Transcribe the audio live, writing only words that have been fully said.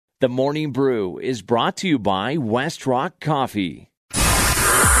The Morning Brew is brought to you by West Rock Coffee.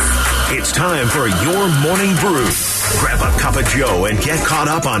 It's time for your Morning Brew. Grab a cup of Joe and get caught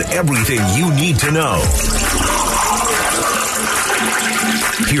up on everything you need to know.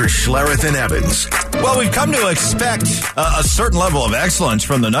 Here's Schlereth and Evans. Well, we've come to expect a certain level of excellence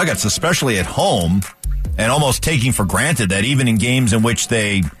from the Nuggets, especially at home, and almost taking for granted that even in games in which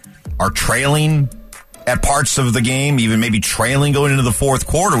they are trailing at parts of the game, even maybe trailing going into the fourth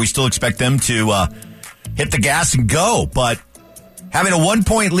quarter, we still expect them to hit the gas and go. But having a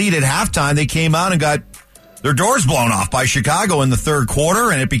 1-point lead at halftime, they came out and got their doors blown off by Chicago in the third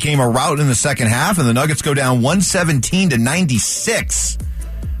quarter, and it became a rout in the second half, and the Nuggets go down 117-96.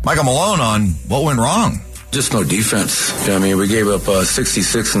 Michael Malone on what went wrong. Just no defense. I mean, we gave up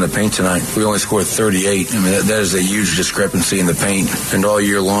 66 in the paint tonight. We only scored 38. I mean, that is a huge discrepancy in the paint. And all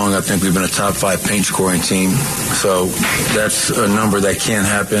year long, I think we've been a top 5 paint scoring team. So that's a number that can't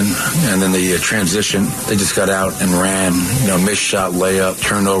happen. And then the transition, they just got out and ran. Missed shot, layup,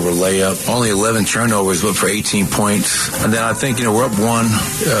 turnover, layup. Only 11 turnovers, but for 18 points. And then I think, we're up 1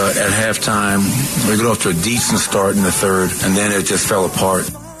 at halftime. We got off to a decent start in the third, and then it just fell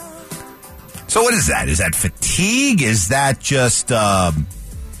apart. So what is that? Is that fatigue? Is that just a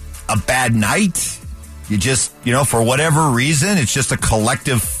bad night? You just, for whatever reason, it's just a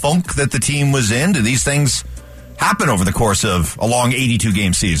collective funk that the team was in? Do these things happen over the course of a long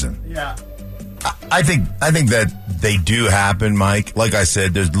 82-game season? Yeah. I think that they do happen, Mike. Like I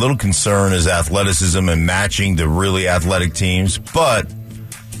said, there's little concern as athleticism and matching the really athletic teams, but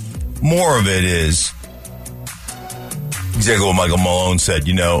more of it is exactly what Michael Malone said.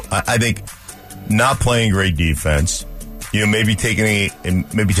 I think not playing great defense, maybe taking a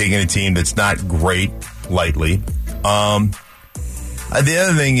team that's not great lightly. The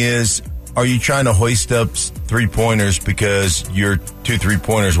other thing is, are you trying to hoist up 3-pointers because you're 2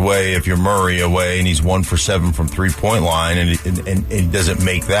 3-pointers away if you're Murray away and he's 1 for 7 from 3-point line and he doesn't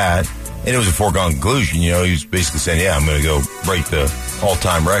make that? And it was a foregone conclusion. He was basically saying, yeah, I'm going to go break the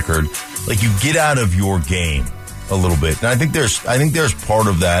all-time record. Like, you get out of your game a little bit. And I think there's part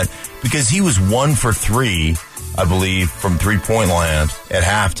of that, because he was 1 for 3, I believe, from 3-point land at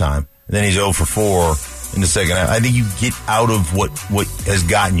halftime. And then he's 0 for 4 in the second half. I think you get out of what has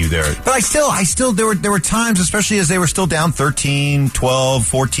gotten you there. But I still there were times, especially as they were still down 13, 12,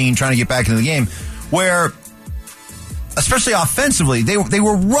 14, trying to get back into the game, where, especially offensively, they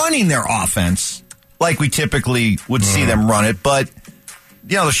were running their offense like we typically would see them run it. But,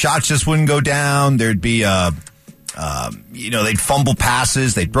 the shots just wouldn't go down. There'd be they'd fumble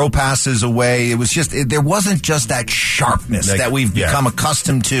passes, they'd throw passes away. It was just, there wasn't just that sharpness that we've become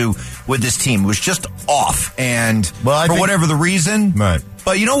accustomed to with this team. It was just off. And for whatever the reason. Right.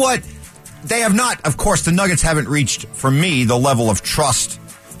 But you know what? They have not, of course, the Nuggets haven't reached, for me, the level of trust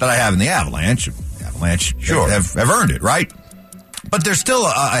that I have in the Avalanche. Sure. have earned it, right? But there's still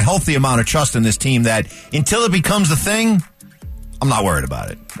a healthy amount of trust in this team that until it becomes a thing, I'm not worried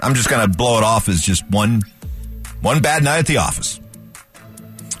about it. I'm just going to blow it off as just one bad night at the office.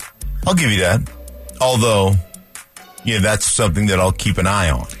 I'll give you that. Although, that's something that I'll keep an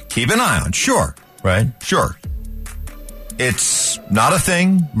eye on. Keep an eye on, sure. Right? Sure. It's not a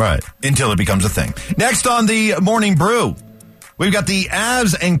thing. Right. Until it becomes a thing. Next on the Morning Brew, we've got the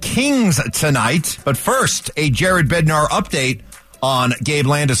Avs and Kings tonight. But first, a Jared Bednar update on Gabe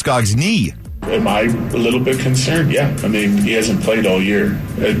Landeskog's knee. Am I a little bit concerned? Yeah. I mean, he hasn't played all year.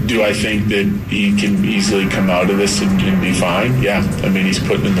 Do I think that he can easily come out of this and be fine? Yeah. I mean, he's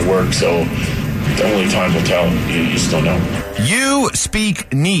putting in the work, so only time will tell. You still know. You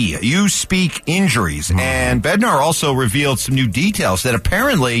speak knee. You speak injuries. And Bednar also revealed some new details that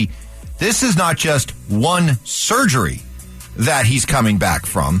apparently this is not just one surgery that he's coming back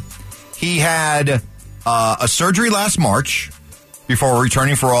from. He had a surgery last March before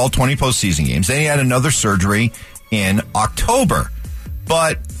returning for all 20 postseason games. Then he had another surgery in October.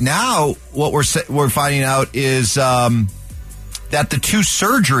 But now what we're finding out is that the 2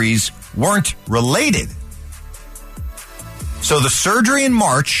 surgeries weren't related. So the surgery in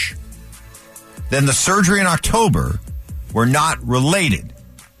March, then the surgery in October were not related.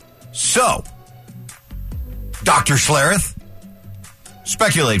 So, Dr. Schlereth,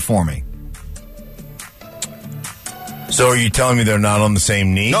 speculate for me. So are you telling me they're not on the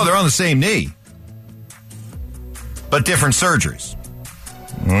same knee? No, they're on the same knee. But different surgeries.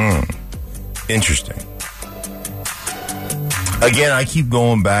 Interesting. Again, I keep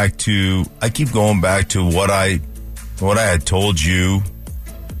going back to what I had told you.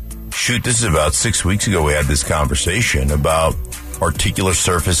 Shoot, this is about 6 weeks ago we had this conversation about articular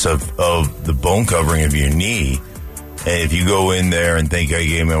surface of the bone covering of your knee And if you go in there and think,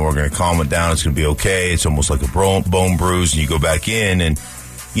 hey, man, we're going to calm it down, it's going to be okay. It's almost like a bone bruise, and you go back in and,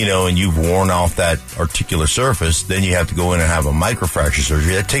 and you've worn off that articular surface, then you have to go in and have a microfracture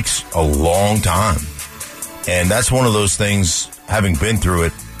surgery. That takes a long time. And that's one of those things, having been through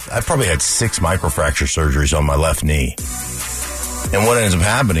it, I've probably had 6 microfracture surgeries on my left knee. And what ends up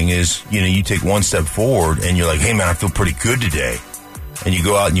happening is, you take one step forward and you're like, hey, man, I feel pretty good today. And you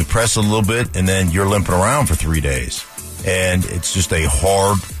go out and you press a little bit and then you're limping around for 3 days. And it's just a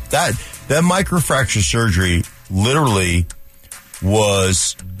hard, that microfracture surgery literally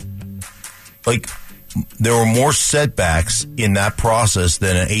was like, there were more setbacks in that process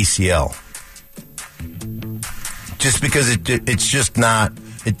than an ACL. Just because it's just not,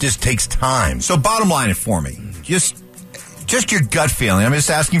 it just takes time. So bottom line it for me. Just your gut feeling. I'm just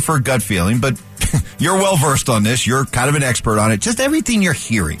asking for a gut feeling, but you're well versed on this. You're kind of an expert on it. Just everything you're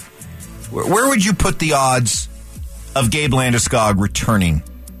hearing. Where would you put the odds of Gabe Landeskog returning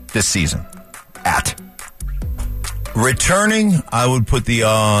this season at? Returning, I would put the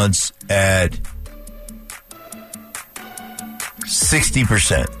odds at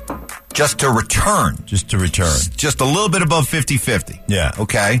 60%. Just to return. Just to return. Just a little bit above 50-50. Yeah.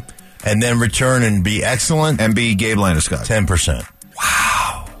 Okay. And then return and be excellent. And be Gabe Landeskog. 10%.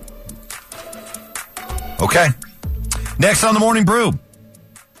 Wow. Okay. Next on the Morning Brew.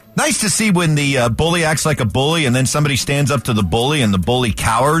 Nice to see when the bully acts like a bully and then somebody stands up to the bully and the bully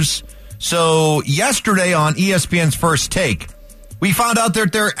cowers. So yesterday on ESPN's First Take, we found out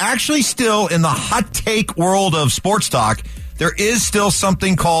that they're actually still in the hot take world of sports talk. There is still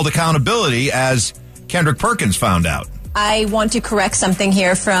something called accountability, as Kendrick Perkins found out. I want to correct something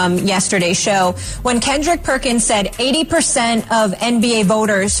here from yesterday's show. When Kendrick Perkins said 80% of NBA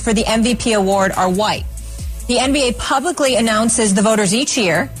voters for the MVP award are white, the NBA publicly announces the voters each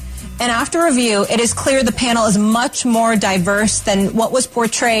year, and after review, it is clear the panel is much more diverse than what was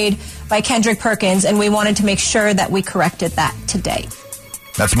portrayed by Kendrick Perkins, and we wanted to make sure that we corrected that today.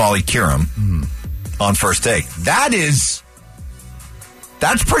 That's Molly Kiram on First Take.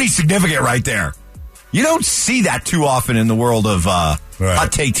 That's pretty significant right there. You don't see that too often in the world of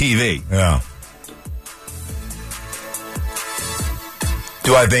Hot Take TV. Yeah.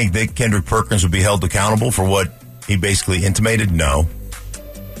 Do I think that Kendrick Perkins would be held accountable for what he basically intimated? No.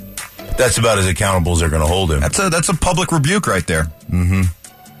 That's about as accountable as they're going to hold him. That's a public rebuke right there. Mm-hmm.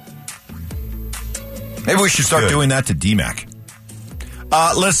 Maybe we should start doing that to DMAC.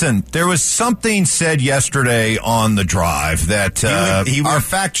 Listen, there was something said yesterday on the drive that our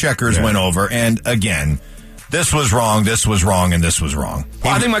fact checkers went over, and again, this was wrong, and this was wrong.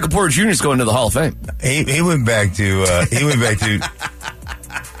 Well, I think Michael Porter Jr. is going to the Hall of Fame. He went back to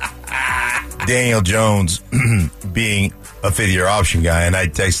Daniel Jones being a 5th-year option guy, and I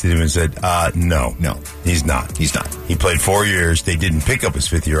texted him and said, no, he's not. He's not. He played 4 years. They didn't pick up his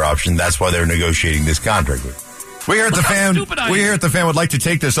 5th-year option. That's why they're negotiating this contract with him. We here at the fan would like to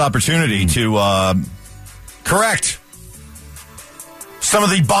take this opportunity to correct some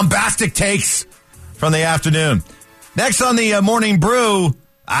of the bombastic takes from the afternoon. Next on the Morning Brew,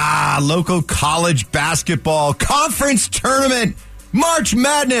 local college basketball conference tournament, March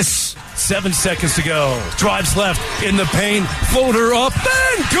Madness. 7 seconds to go. Drives left in the paint. Floater up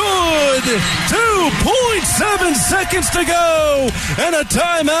and good. 2.7 seconds to go. And a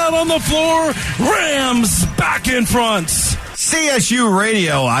timeout on the floor. Rams back in front. CSU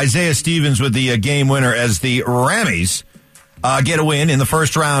Radio, Isaiah Stevens with the game winner as the Rammies get a win in the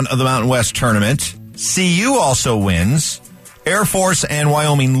first round of the Mountain West tournament. CU also wins. Air Force and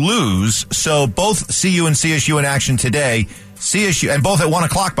Wyoming lose. So both CU and CSU in action today. CSU, and both at 1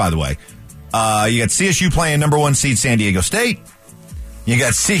 o'clock, by the way. You got CSU playing number 1 seed San Diego State. You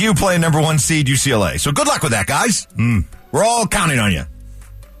got CU playing number 1 seed UCLA. So good luck with that, guys. We're all counting on you.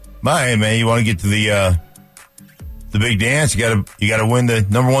 Hey, man, you want to get to the big dance? You got to win the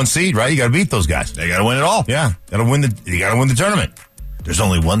number 1 seed, right? You got to beat those guys. They got to win it all. Yeah, you got to win the tournament. There's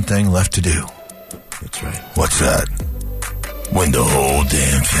only one thing left to do. That's right. What's that? Win the whole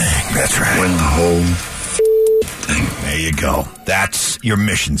damn thing. That's right. Win the whole thing. There you go. That's your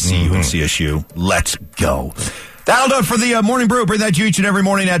mission, CU and CSU. Let's go. That'll do it for the Morning Brew. Bring that to you each and every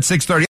morning at 6:30.